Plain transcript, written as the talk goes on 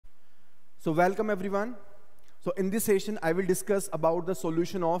So welcome everyone. So in this session, I will discuss about the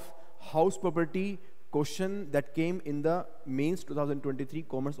solution of house property question that came in the mains 2023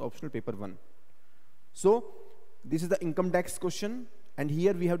 commerce optional paper 1. So this is the income tax question, and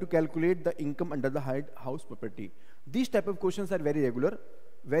here we have to calculate the income under the head house property. These type of questions are very regular,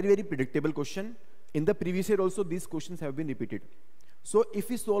 very predictable question. In the previous year also these questions have been repeated. So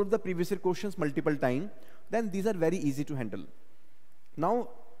if we solve the previous year questions multiple times, then these are very easy to handle. Now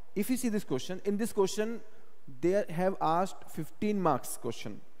if you see this question, in this question they have asked 15 marks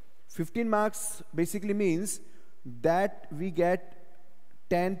question. 15 marks basically means that we get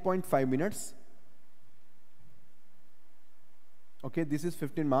 10.5 minutes. Okay, this is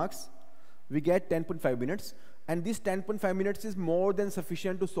 15 marks. We get 10.5 minutes, and this 10.5 minutes is more than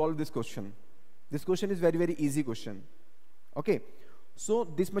sufficient to solve this question. This question is very easy question. Okay, so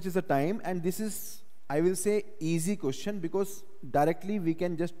this much is the time, and this is, I will say, easy question because directly we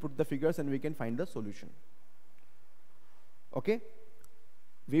can just put the figures and we can find the solution. Okay,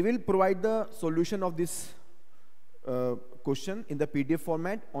 we will provide the solution of this question in the PDF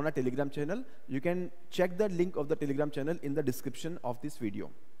format on a Telegram channel. You can check the link of the Telegram channel in the description of this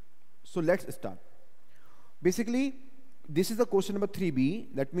video. So let's start. Basically, this is the question number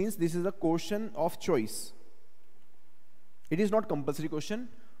 3B. That means this is a question of choice. It is not compulsory question,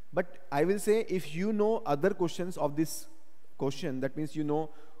 but I will say if you know other questions of this question, that means you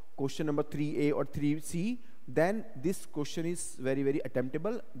know question number 3A or 3C, then this question is very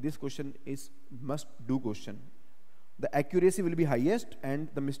attemptable. This question is must do question. The accuracy will be highest and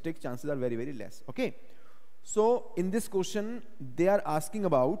the mistake chances are very less. Okay, so in this question they are asking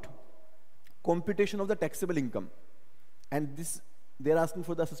about computation of the taxable income, and this they are asking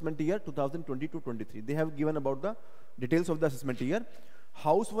for the assessment year 2022-23. They have given about the details of the assessment year.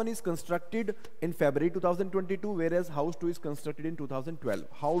 House 1 is constructed in February 2022, whereas house 2 is constructed in 2012.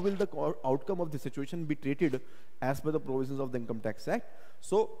 How will the outcome of the situation be treated as per the provisions of the Income Tax Act?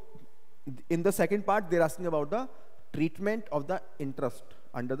 So in the second part they are asking about the treatment of the interest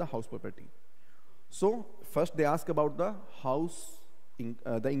under the house property. So first they ask about the house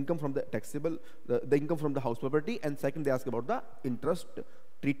the income from the taxable the income from the house property, and second they ask about the interest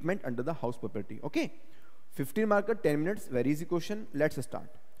treatment under the house property. Okay, 15 marker, 10 minutes, very easy question. Let's start.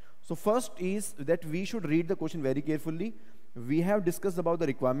 So first is that we should read the question very carefully. We have discussed about the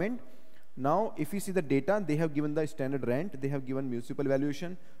requirement. Now if you see the data, they have given the standard rent, they have given municipal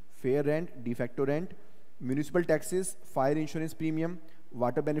valuation, fair rent, de facto rent, municipal taxes, fire insurance premium,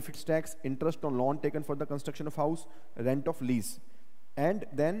 water benefits tax, interest on loan taken for the construction of house, rent of lease, and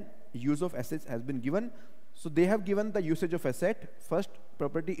then use of assets has been given. So they have given the usage of asset. First,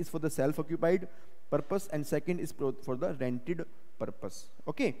 property is for the self-occupied purpose, and second is for the rented purpose.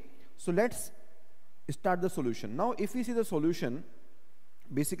 Okay, so let's start the solution. Now if we see the solution,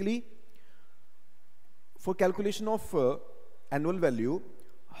 basically for calculation of annual value,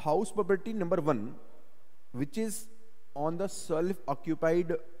 house property number 1, which is on the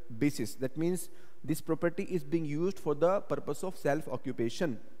self-occupied basis, that means this property is being used for the purpose of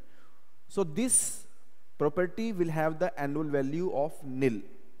self-occupation. So this property will have the annual value of nil.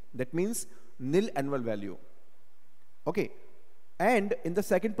 That means nil annual value. Okay, and in the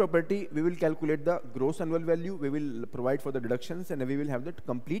second property we will calculate the gross annual value, we will provide for the deductions, and we will have the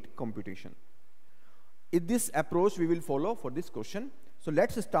complete computation. In this approach we will follow for this question. So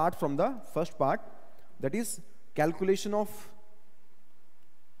let's start from the first part, that is calculation of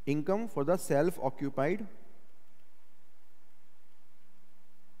income for the self-occupied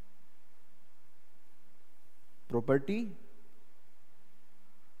property,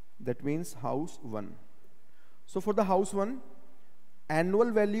 that means house 1. So for the house 1,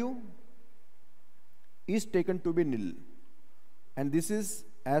 annual value is taken to be nil, and this is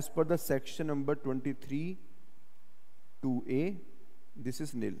as per the section number 23 2A, this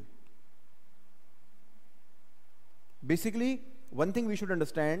is nil. Basically, one thing we should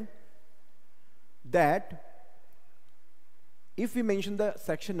understand, that if we mention the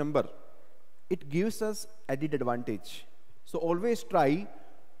section number, it gives us added advantage. So always try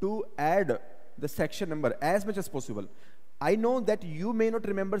to add the section number as much as possible. I know that you may not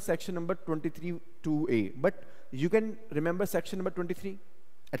remember section number 23 2A, but you can remember section number 23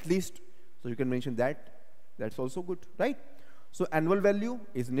 at least, so you can mention that. That's also good, right? So annual value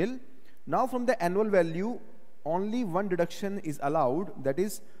is nil. Now from the annual value, only one deduction is allowed, that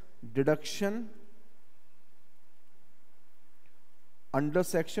is deduction under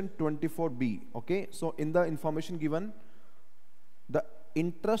section 24B. Okay, so in the information given, the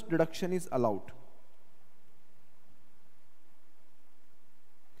interest deduction is allowed.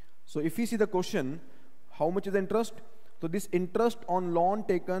 So if we see the question, how much is the interest? So this interest on loan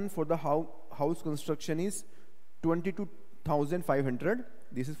taken for the house construction is 22,500.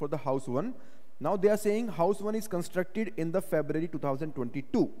 This is for the house 1. Now they are saying house 1 is constructed in the February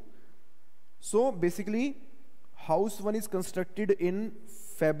 2022. So basically house 1 is constructed in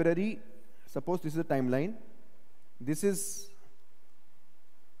February. Suppose this is a timeline. This is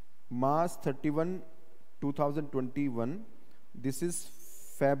March 31, 2021. This is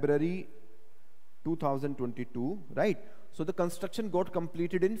February 2022, right? So the construction got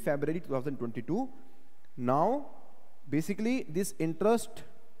completed in February 2022. Now basically this interest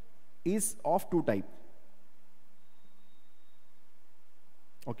is of two types.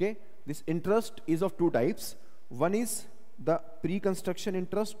 Okay, this interest is of two types. One is the pre-construction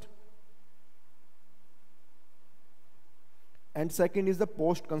interest, and second is the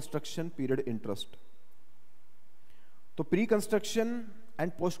post-construction period interest. So pre-construction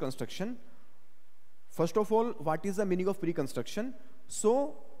and post-construction. First of all, what is the meaning of pre-construction?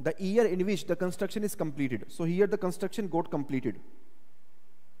 So the year in which the construction is completed. So here the construction got completed.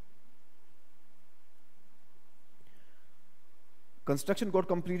 Construction got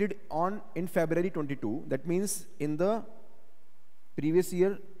completed in February 22. That means in the previous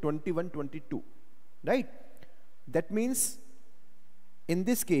year 21-22, right? That means in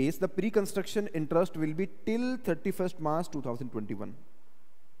this case the pre-construction interest will be till 31st March 2021.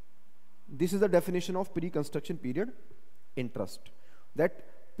 This is the definition of pre-construction period interest.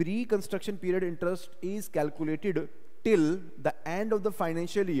 That pre-construction period interest is calculated till the end of the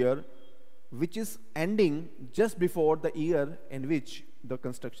financial year, which is ending just before the year in which the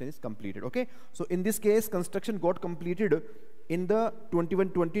construction is completed. Okay, so in this case construction got completed in the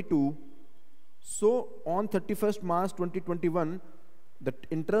 21-22. So on 31st March 2021, the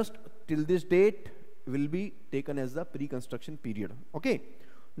interest till this date will be taken as the pre-construction period. Okay,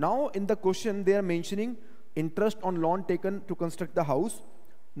 now in the question they are mentioning interest on loan taken to construct the house.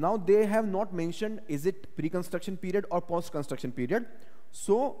 Now they have not mentioned is it pre-construction period or post-construction period.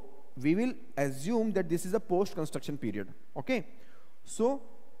 So we will assume that this is a post-construction period. Okay, so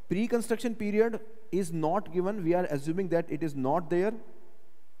pre-construction period is not given. We are assuming that it is not there.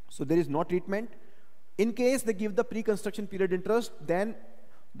 So there is no treatment. In case they give the pre-construction period interest, then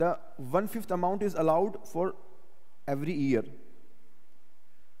the 1/5 amount is allowed for every year.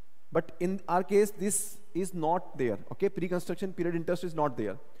 But in our case, this is not there. Okay, pre-construction period interest is not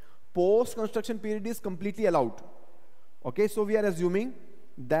there. Post-construction period is completely allowed. Okay, so we are assuming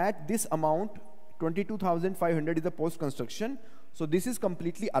that this amount 22,500 is the post-construction. So this is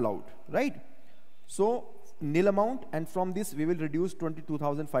completely allowed, right? So nil amount, and from this we will reduce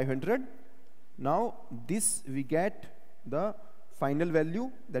 22,500. Now this we get the final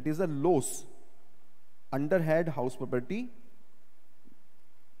value, that is the loss under head house property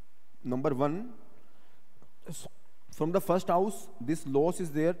number 1. From the first house, this loss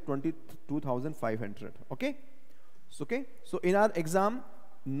is there 22,500. Okay, so in our exam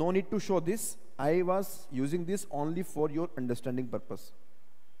no need to show this. I was using this only for your understanding purpose.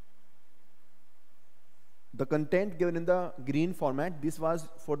 The content given in the green format, this was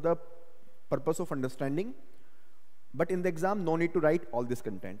for the purpose of understanding. But in the exam, no need to write all this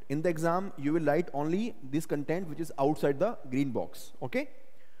content. In the exam, you will write only this content which is outside the green box. Okay?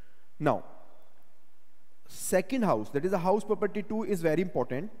 Now, second house, that is the house property 2, is very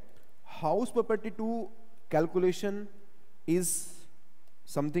important. House property 2 calculation is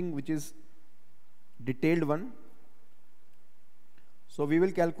something which is detailed one. So we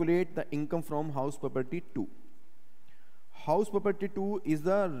will calculate the income from house property 2. House property 2 is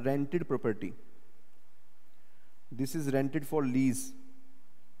the rented property. This is rented for lease,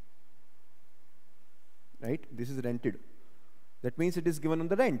 right? This is rented. That means it is given on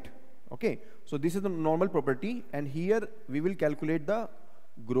the rent. Okay, so this is the normal property, and here we will calculate the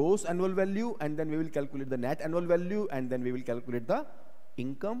gross annual value, and then we will calculate the net annual value, and then we will calculate the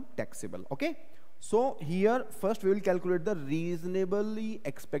income taxable. Okay, so here first we will calculate the reasonably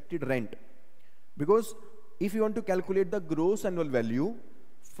expected rent, because if you want to calculate the gross annual value,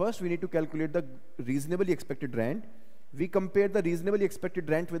 first we need to calculate the reasonably expected rent. We compare the reasonably expected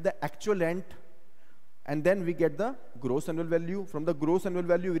rent with the actual rent, and then we get the gross annual value. From the gross annual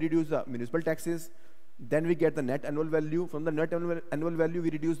value we reduce the municipal taxes, then we get the net annual value. From the net annual value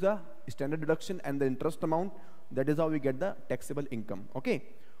we reduce the standard deduction and the interest amount. That is how we get the taxable income. Okay,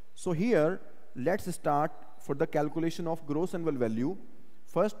 so here let's start for the calculation of gross annual value.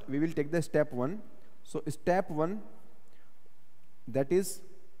 First we will take the step 1. So step 1, that is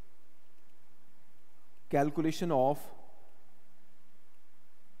calculation of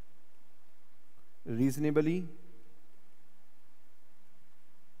reasonably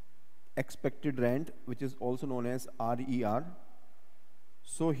expected rent, which is also known as RER.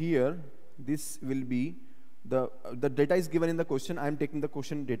 So here this will be the data is given in the question. I am taking the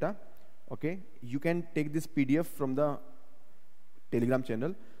question data. Okay, you can take this PDF from the Telegram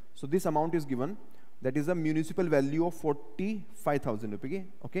channel. So this amount is given, that is a municipal value of 45,000 rupees.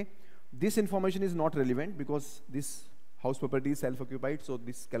 Okay, this information is not relevant because this house property is self-occupied, so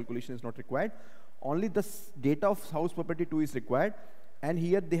this calculation is not required. Only the data of house property 2 is required, and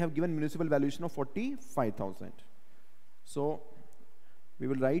here they have given municipal valuation of 45,000. So we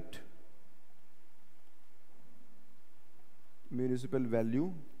will write municipal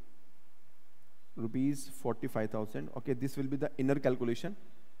value rupees 45,000. Okay, this will be the inner calculation,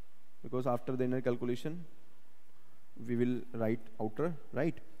 because after the inner calculation we will write outer,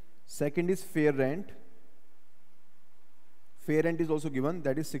 right? Second is fair rent. Fair rent is also given,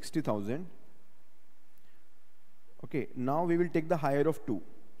 that is 60,000. Okay, now we will take the higher of 2.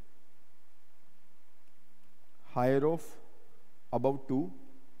 Higher of above 2.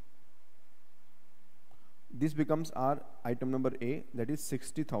 This becomes our item number A, that is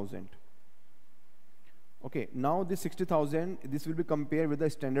 60,000. Okay, now this 60,000, this will be compared with the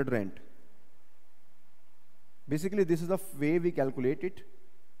standard rent. Basically, this is the way we calculate it,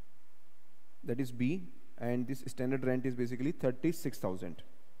 that is B, and this standard rent is basically 36,000.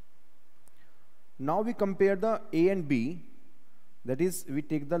 Now we compare the A and B, that is we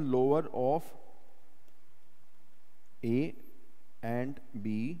take the lower of A and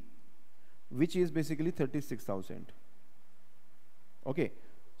B, which is basically 36,000. Okay,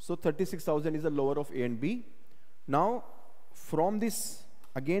 so 36,000 is the lower of A and B. Now from this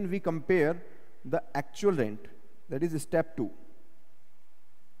again we compare the actual rent, that is step 2.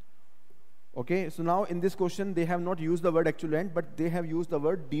 Okay, so now in this question they have not used the word actual rent, but they have used the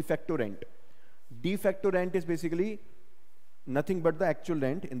word de facto rent. De facto rent is basically nothing but the actual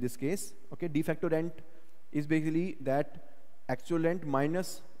rent in this case. Okay, de facto rent is basically that actual rent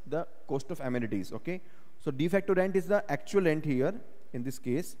minus the cost of amenities. Okay, so de facto rent is the actual rent here in this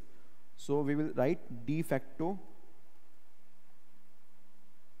case. So we will write de facto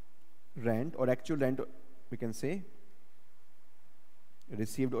rent, or actual rent we can say,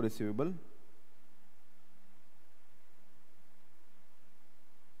 received or receivable.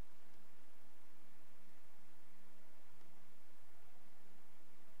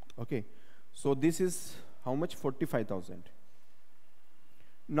 Okay, so this is how much? 45,000.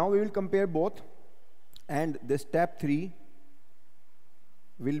 Now we will compare both, and the step 3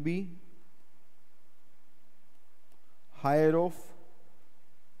 will be higher of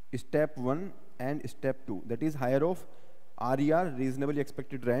step 1 and step 2, that is higher of RER, reasonably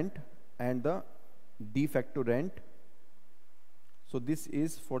expected rent, and the de facto rent. So this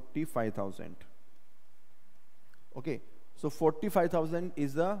is 45,000. Okay, so 45,000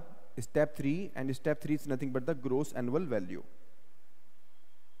 is the step 3, and step 3 is nothing but the gross annual value.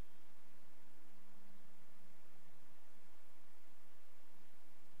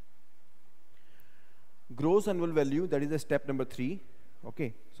 Gross annual value, that is the step number 3.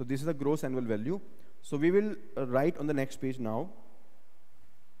 Okay, so this is the gross annual value. So we will write on the next page now.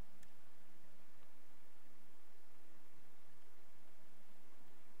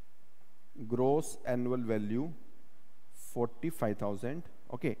 Gross annual value 45,000.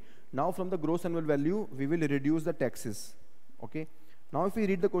 Okay, now from the gross annual value we will reduce the taxes. Okay, now if we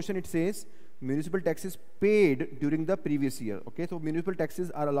read the question, it says municipal taxes paid during the previous year. Okay, so municipal taxes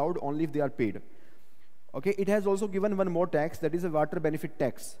are allowed only if they are paid. Okay, it has also given one more tax, that is a water benefit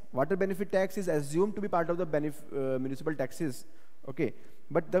tax. Water benefit tax is assumed to be part of the municipal taxes. Okay,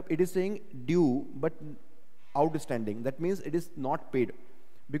 but it is saying due but outstanding. That means it is not paid.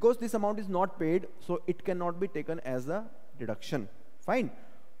 Because this amount is not paid, so it cannot be taken as a deduction. Fine.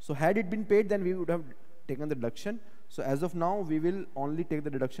 So had it been paid, then we would have taken the deduction. So as of now, we will only take the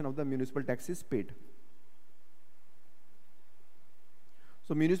deduction of the municipal taxes paid.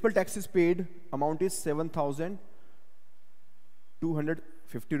 So municipal taxes paid amount is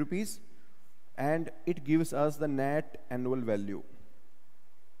 7,250 rupees, and it gives us the net annual value.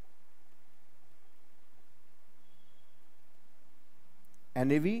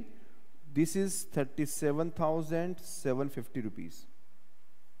 NAV, this is 37,750 rupees.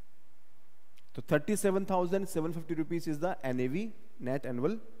 So 37,750 rupees is the NAV, net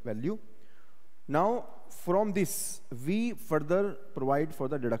annual value. Now from this we further provide for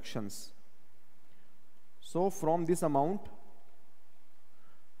the deductions. So from this amount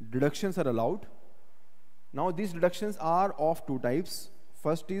deductions are allowed. Now these deductions are of two types.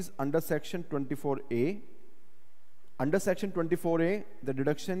 First is under section 24A. Under section 24A, the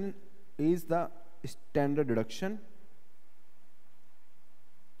deduction is the standard deduction.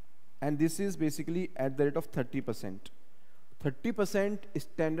 and this is basically at the rate of 30%. 30%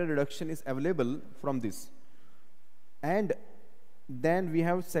 standard deduction is available from this. And then we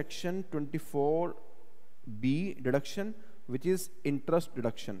have section 24B deduction, which is interest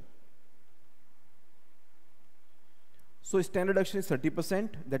deduction. So standard deduction is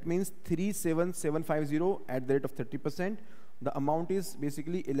 30%. That means 37750 at the rate of 30%. The amount is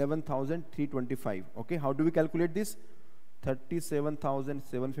basically 11,325. Okay, how do we calculate this?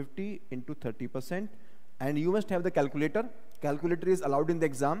 37,750 into 30%. And you must have the calculator. Calculator is allowed in the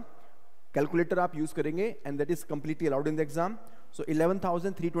exam. Calculator आप use करेंगे, and that is completely allowed in the exam. So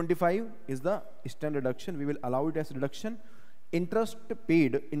 11,325 is the standard deduction. We will allow it as deduction. Interest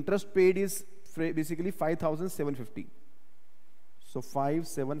paid is basically 5,750. So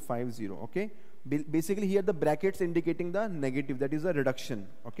 5750. Okay. Basically here the brackets indicating the negative, that is a reduction.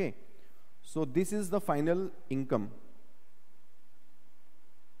 Okay. So this is the final income.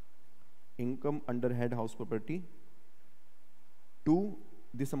 Income under head house property.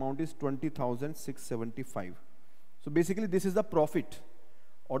 This amount is 20,675. So basically this is the profit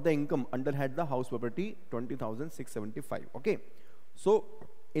or the income under head the house property, 20,675. Okay. So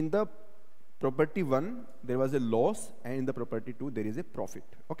in the property 1 there was a loss, and in the property 2 there is a profit.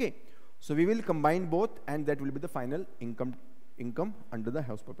 Okay. So we will combine both, and that will be the final income under the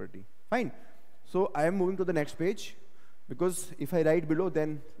house property. Fine. So I am moving to the next page, because if I write below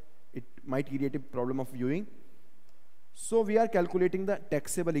then it might create a problem of viewing. So we are calculating the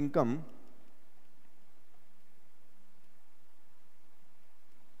taxable income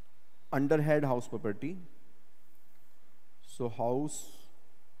under head house property. So house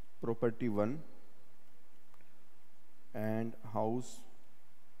property 1 and house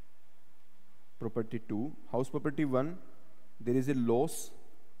property 2. House property 1, there is a loss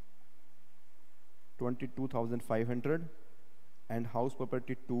 22,500, and house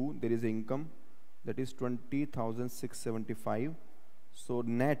property 2 there is an income, that is 20,675. So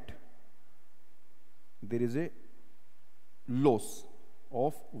net there is a loss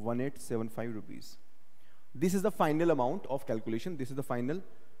of 1875 rupees. This is the final amount of calculation. This is the final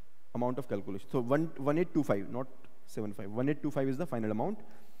amount of calculation. So 1825, not 75. 1825 is the final amount.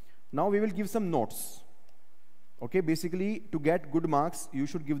 Now we will give some notes. Okay, basically to get good marks you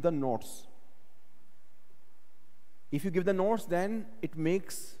should give the notes. If you give the notes, then it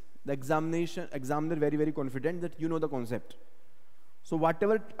makes the examiner very, very confident that you know the concept. So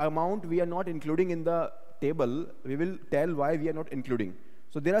whatever amount we are not including in the table, we will tell why we are not including.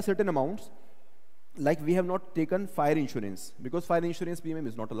 So there are certain amounts, like we have not taken fire insurance because fire insurance premium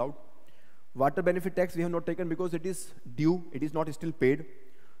is not allowed. Water benefit tax we have not taken because it is due, it is not still paid.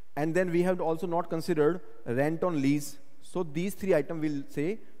 And then we have also not considered rent on lease. So these three items will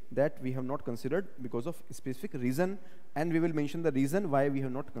say that we have not considered because of a specific reason, and we will mention the reason why we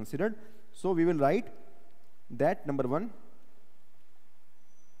have not considered. So we will write that number 1,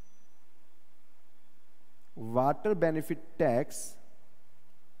 water benefit tax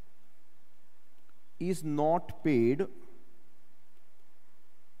is not paid,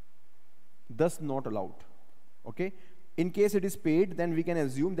 thus not allowed. Okay. In case it is paid, then we can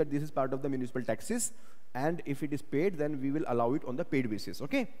assume that this is part of the municipal taxes, and if it is paid, then we will allow it on the paid basis.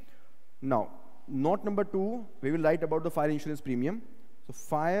 Okay. Now, note number 2, we will write about the fire insurance premium. So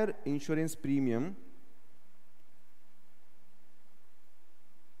fire insurance premium,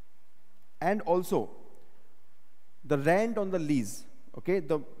 and also the rent on the lease. Okay,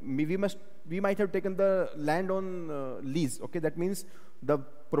 we might have taken the land on lease. Okay, that means the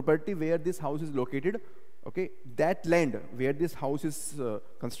property where this house is located. Okay, that land where this house is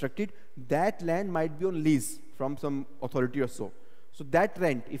constructed, that land might be on lease from some authority or so. So that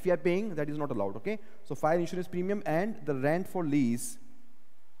rent, if you are paying, that is not allowed. Okay, so fire insurance premium and the rent for lease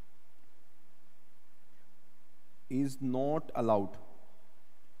is not allowed.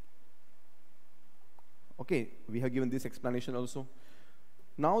 Okay, we have given this explanation also.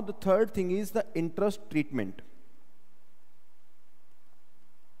 Now the third thing is the interest treatment.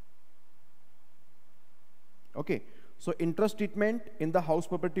 Okay, so interest treatment in the house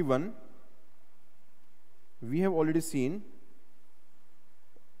property 1, we have already seen,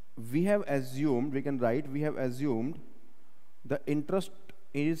 we have assumed, we can write, we have assumed the interest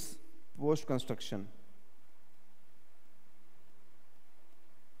is post construction.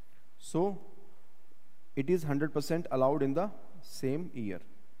 So it is 100% allowed in the same year.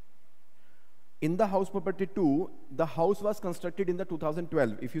 In the house property 2, the house was constructed in the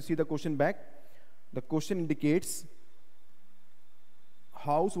 2012. If you see the question back, the question indicates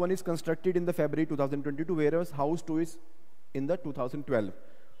house 1 is constructed in the February 2022, whereas house 2 is in the 2012.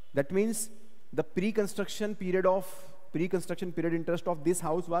 That means the pre-construction period of pre-construction period interest of this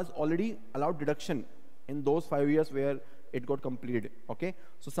house was already allowed deduction in those 5 years where it got completed. Okay,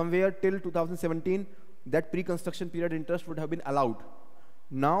 so somewhere till 2017 that pre-construction period interest would have been allowed.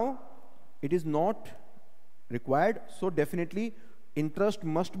 Now it is not required, so definitely interest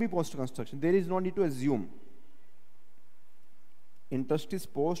must be post-construction. There is no need to assume. Interest is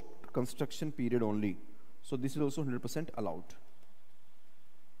post-construction period only. So this is also 100% allowed.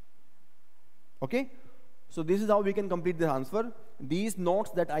 Okay, so this is how we can complete the answer. These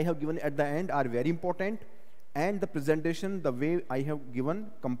notes that I have given at the end are very important, and the presentation, the way I have given,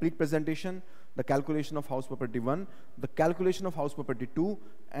 complete presentation, the calculation of house property 1, the calculation of house property 2,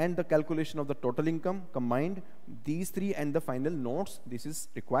 and the calculation of the total income combined, these 3 and the final notes, this is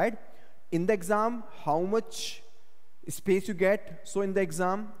required. In the exam, how much space you get? So in the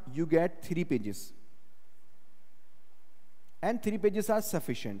exam, you get 3 pages. And 3 pages are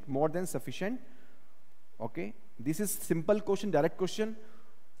sufficient, more than sufficient. Okay, this is simple question, direct question.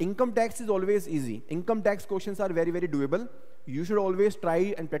 Income tax is always easy. Income tax questions are very, very doable. You should always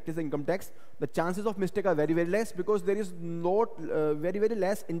try and practice the income tax. The chances of mistake are very, very less because there is not very, very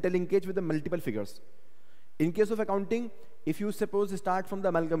less interlinkage with the multiple figures. In case of accounting, if you suppose start from the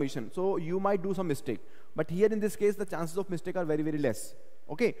amalgamation, so you might do some mistake. But here in this case, the chances of mistake are very, very less.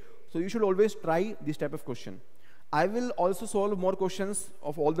 Okay, so you should always try this type of question. I will also solve more questions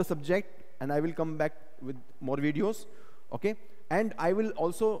of all the subject, and I will come back with more videos. Okay, and I will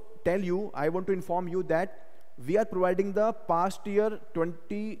also tell you, I want to inform you that we are providing the past year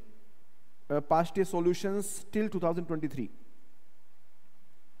solutions till 2023.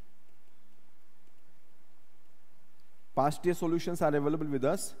 Past year solutions are available with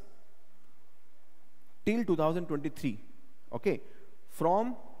us till 2023. Okay,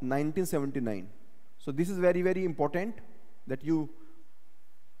 from 1979. So this is very, very important that you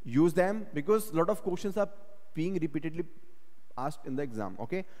use them, because a lot of questions are being repeatedly asked in the exam.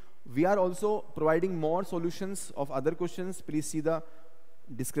 Okay, we are also providing more solutions of other questions. Please see the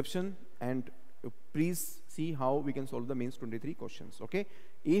description and please see how we can solve the mains 23 questions. Okay,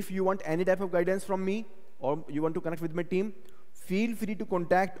 if you want any type of guidance from me or you want to connect with my team, feel free to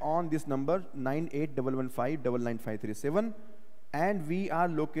contact on this number 9815999537, and we are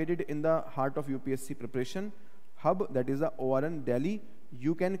located in the heart of UPSC preparation hub, that is the ORN Delhi.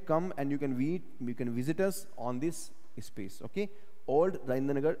 You can come and you can visit us on this space. Okay, Old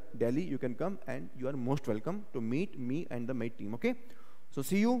Rajendra Delhi. You can come and you are most welcome to meet me and my team. Okay, so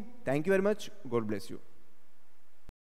see you. Thank you very much. God bless you.